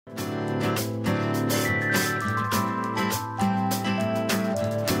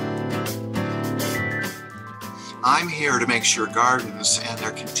I'm here to make sure gardens and their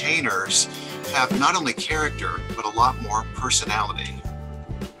containers have not only character, but a lot more personality.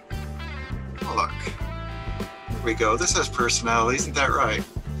 Oh, look, here we go. This has personality, isn't that right?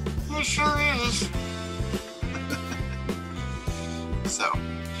 It sure is. So,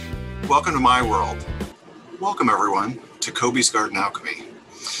 welcome to my world. Welcome everyone to Koby's Garden Alchemy.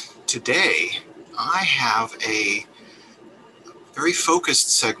 Today, I have a very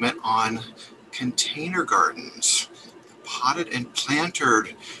focused segment on container gardens, potted and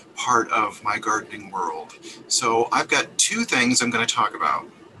plantered part of my gardening world. So I've got two things I'm going to talk about.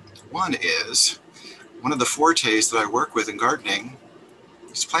 One is, one of the fortes that I work with in gardening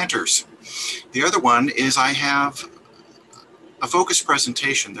is planters. The other one is I have a focused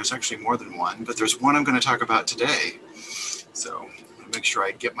presentation. There's actually more than one, but there's one I'm going to talk about today. So I'm going to make sure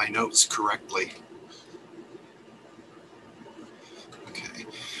I get my notes correctly. Okay.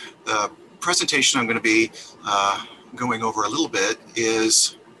 The presentation I'm going to be going over a little bit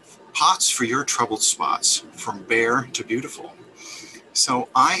is pots for your troubled spots, from bare to beautiful. So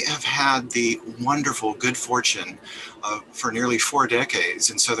I have had the wonderful good fortune for nearly 4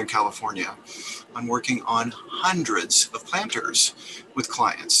 decades in Southern California on working on hundreds of planters with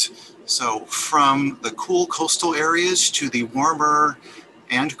clients. So from the cool coastal areas to the warmer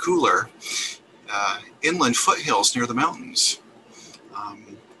and cooler inland foothills near the mountains.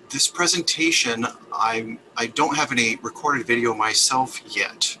 This presentation, I don't have any recorded video myself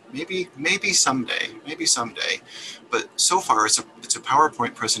yet. Maybe someday, But so far, it's a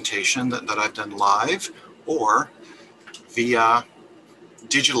PowerPoint presentation that I've done live or via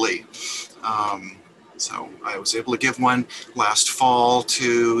digitally. So I was able to give one last fall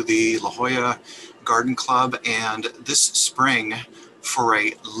to the La Jolla Garden Club, and this spring, for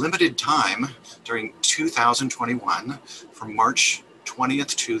a limited time during 2021, from March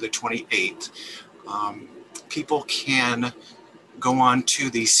 20th to the 28th, people can go on to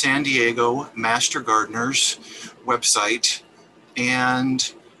the San Diego Master Gardeners website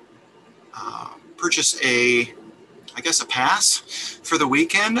and purchase a pass for the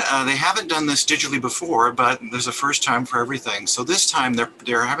weekend. They haven't done this digitally before, but there's a first time for everything. So this time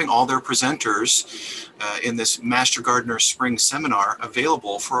they're having all their presenters in this Master Gardener Spring Seminar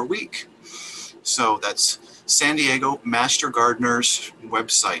available for a week. So that's San Diego Master Gardeners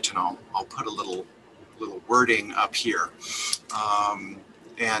website, and I'll put a little wording up here.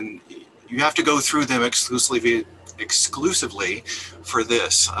 And you have to go through them exclusively for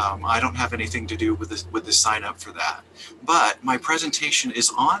this. I don't have anything to do with the sign up for that. But my presentation is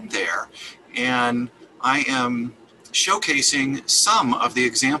on there, and I am showcasing some of the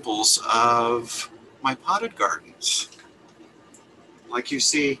examples of my potted gardens. Like you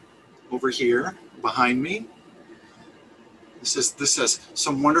see over here behind me. This has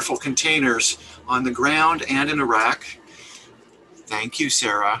some wonderful containers on the ground and in a rack. Thank you,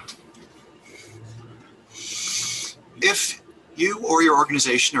 Sarah. If you or your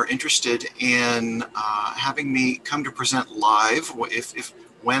organization are interested in having me come to present live,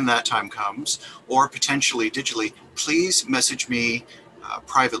 when that time comes, or potentially digitally, please message me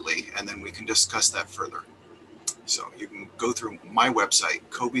privately, and then we can discuss that further. So you can go through my website,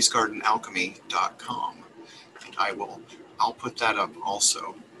 kobysgardenalchemy.com, and I'll put that up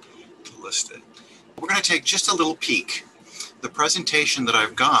also to list it. We're going to take just a little peek. The presentation that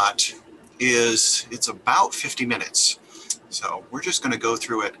I've got it's about 50 minutes. So we're just going to go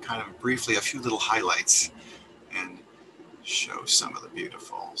through it kind of briefly, a few little highlights, and show some of the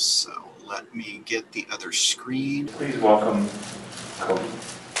beautiful. So let me get the other screen. Please welcome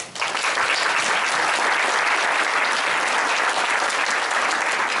Koby.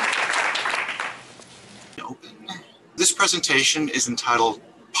 This presentation is entitled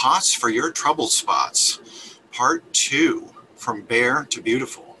Pots for Your Troubled Spots, Part 2, From Bare to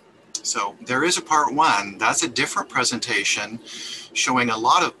Beautiful. So there is a Part 1. That's a different presentation showing a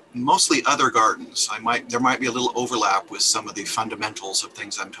lot of mostly other gardens. There might be a little overlap with some of the fundamentals of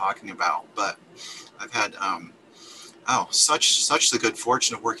things I'm talking about, but I've had such the good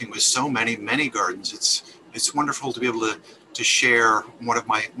fortune of working with so many gardens. It's wonderful to be able to share one of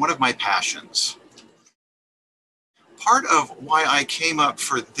my passions. Part of why I came up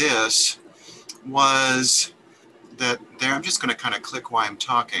for this was that I'm just going to kind of click while I'm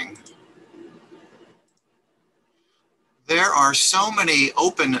talking. There are so many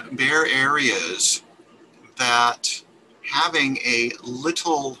open, bare areas that having a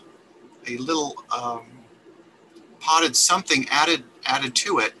little potted something added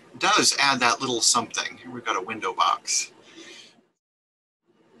to it does add that little something. Here we've got a window box.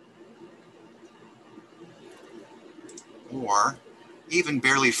 Or even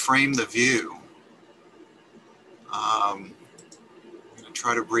barely frame the view. I'm going to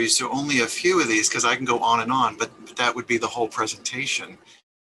try to breeze through only a few of these because I can go on and on, but that would be the whole presentation.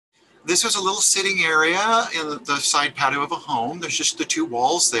 This was a little sitting area in the side patio of a home. There's just the two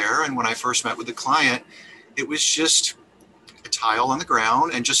walls there. And when I first met with the client, it was just a tile on the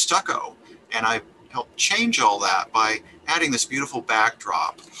ground and just stucco. And I helped change all that by adding this beautiful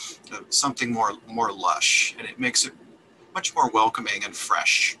backdrop, something more lush, and it makes it much more welcoming and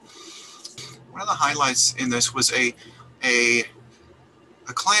fresh. One of the highlights in this was a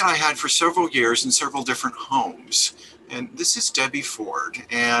client I had for several years in several different homes. And this is Debbie Ford,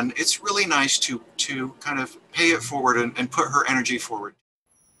 and it's really nice to kind of pay it forward and put her energy forward.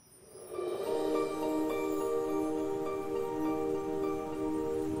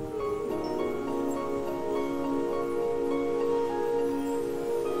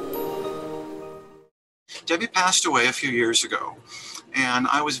 Debbie passed away a few years ago, and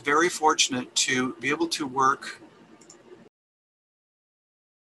I was very fortunate to be able to work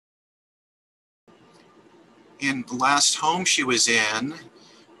in the last home she was in,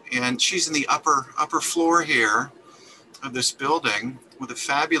 and she's in the upper floor here of this building with a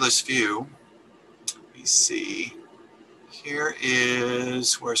fabulous view. Let me see. Here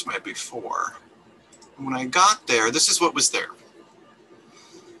is, where's my before? When I got there, this is what was there.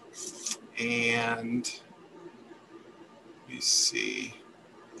 And let me see.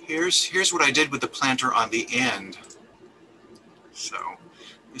 Here's what I did with the planter on the end. So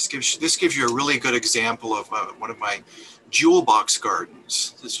this gives you a really good example of one of my jewel box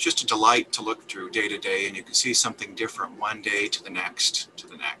gardens. It's just a delight to look through day to day, and you can see something different one day to the next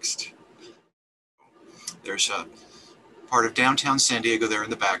There's a part of downtown San Diego there in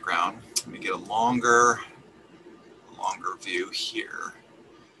the background. Let me get a longer view here.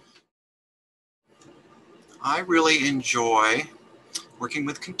 I really enjoy working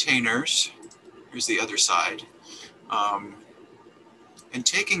with containers. Here's the other side. And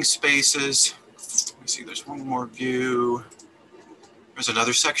taking spaces. Let me see, there's one more view. There's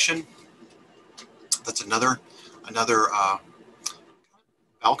another section. That's another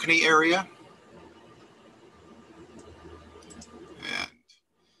balcony area. And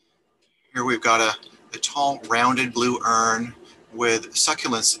here we've got a tall rounded blue urn with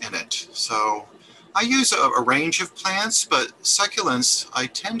succulents in it. So I use a range of plants, but succulents I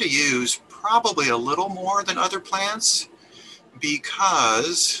tend to use probably a little more than other plants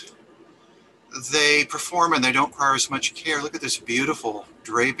because they perform and they don't require as much care. Look at this beautiful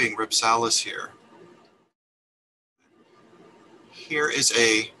draping ripsalis here. Here is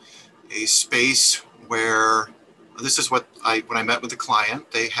a space where, this is what when I met with the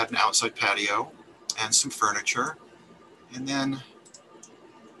client, they had an outside patio and some furniture. And then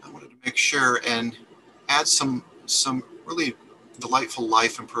I wanted to make sure and add some really delightful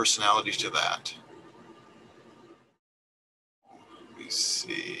life and personality to that. Let me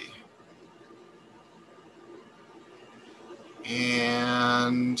see.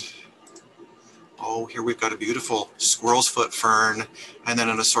 And oh, here we've got a beautiful squirrel's foot fern and then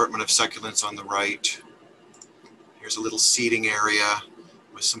an assortment of succulents on the right. Here's a little seating area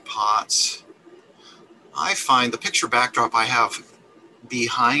with some pots. I find the picture backdrop I have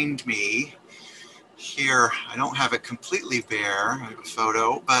behind me here, I don't have it completely bare, I have a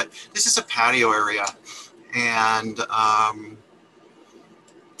photo, but this is a patio area. And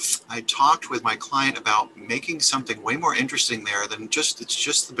I talked with my client about making something way more interesting there than it's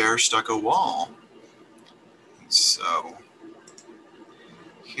just the bare stucco wall. So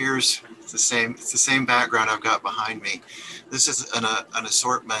here's it's the same background I've got behind me. This is an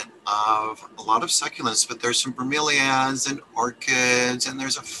assortment of a lot of succulents, but there's some bromeliads and orchids, and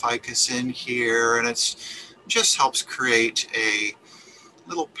there's a ficus in here, and it just helps create a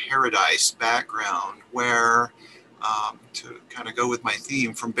little paradise background where, to kind of go with my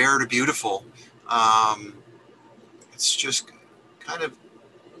theme, from bare to beautiful, it's just kind of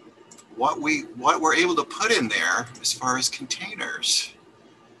what we're able to put in there as far as containers.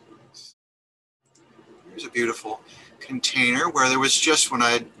 Here's a beautiful container where there was just, when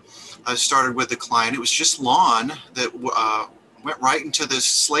I started with the client, it was just lawn that went right into this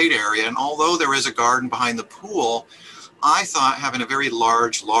slate area. And although there is a garden behind the pool, I thought having a very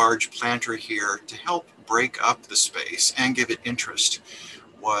large planter here to help break up the space and give it interest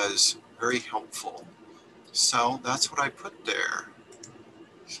was very helpful. So that's what I put there.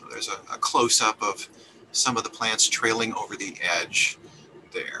 So there's a close-up of some of the plants trailing over the edge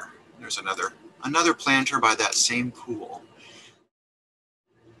there. There's another planter by that same pool.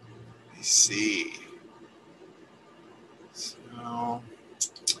 Let me see. So,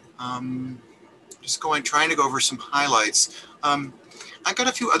 Just trying to go over some highlights. I've got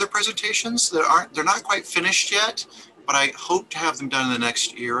a few other presentations that they're not quite finished yet, but I hope to have them done in the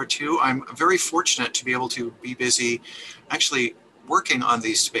next year or two. I'm very fortunate to be able to be busy actually working on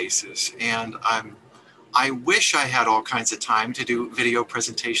these spaces, and I wish I had all kinds of time to do video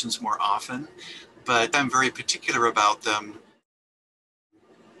presentations more often, but I'm very particular about them.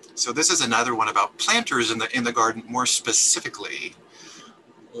 So this is another one about planters in the garden more specifically,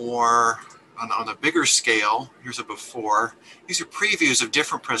 or on a bigger scale. Here's a before. These are previews of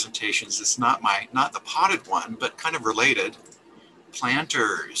different presentations. It's not the potted one, but kind of related.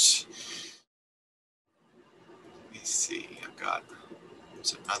 Planters. Let me see.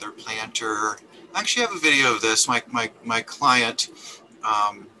 There's another planter. I actually have a video of this. My client,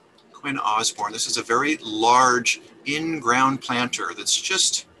 Quinn Osborn. This is a very large in-ground planter that's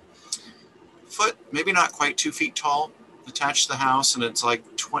just a foot, maybe not quite 2 feet tall, attached to the house, and it's like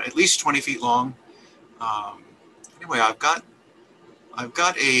at least 20 feet long. Anyway, I've got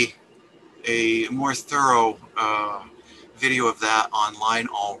a more thorough video of that online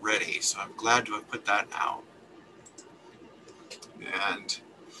already, so I'm glad to have put that out. And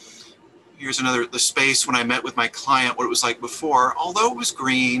here's the space when I met with my client, what it was like before. Although it was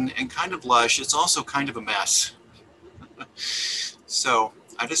green and kind of lush, it's also kind of a mess. So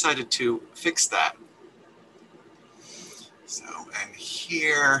I decided to fix that. So, and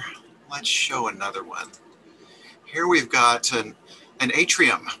here, let's show another one. Here we've got an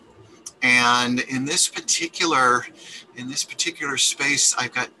atrium, and in this particular space,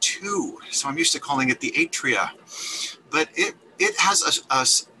 I've got two. So I'm used to calling it the atria, but it has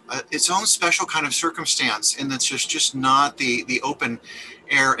its own special kind of circumstance, and it's just not the open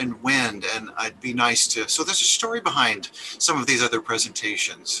air and wind. And it'd be nice to. So there's a story behind some of these other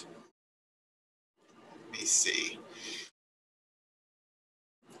presentations. Let me see.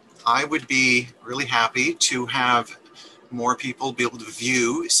 I would be really happy to have more people be able to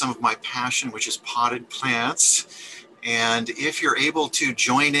view some of my passion, which is potted plants. And if you're able to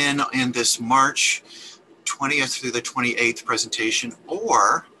join in this March 20th through the 28th presentation,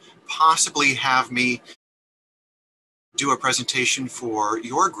 or possibly have me do a presentation for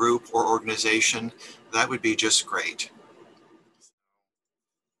your group or organization, that would be just great.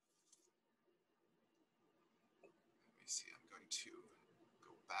 Let me see, I'm going to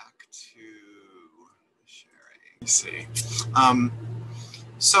go back to sharing. Let me see.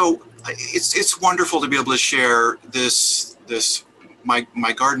 So it's wonderful to be able to share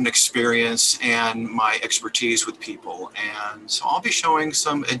my garden experience and my expertise with people. And so I'll be showing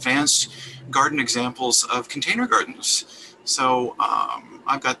some advanced garden examples of container gardens. So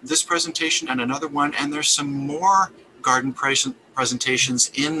I've got this presentation and another one, and there's some more garden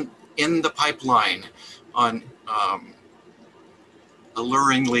presentations in the pipeline on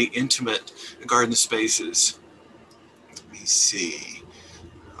alluringly intimate garden spaces. Let me see.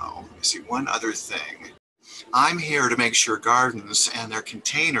 Let me see one other thing. I'm here to make sure gardens and their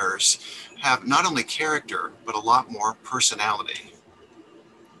containers have not only character, but a lot more personality.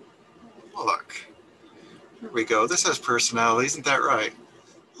 Look, here we go. This has personality, isn't that right?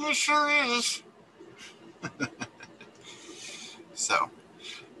 It sure is. So,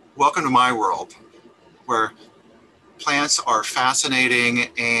 welcome to my world, where plants are fascinating,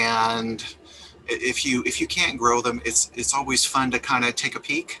 and if you can't grow them, it's always fun to kind of take a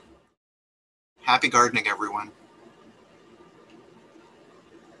peek. Happy gardening, everyone.